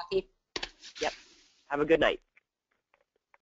again, Kathy. Yep. Have a good night.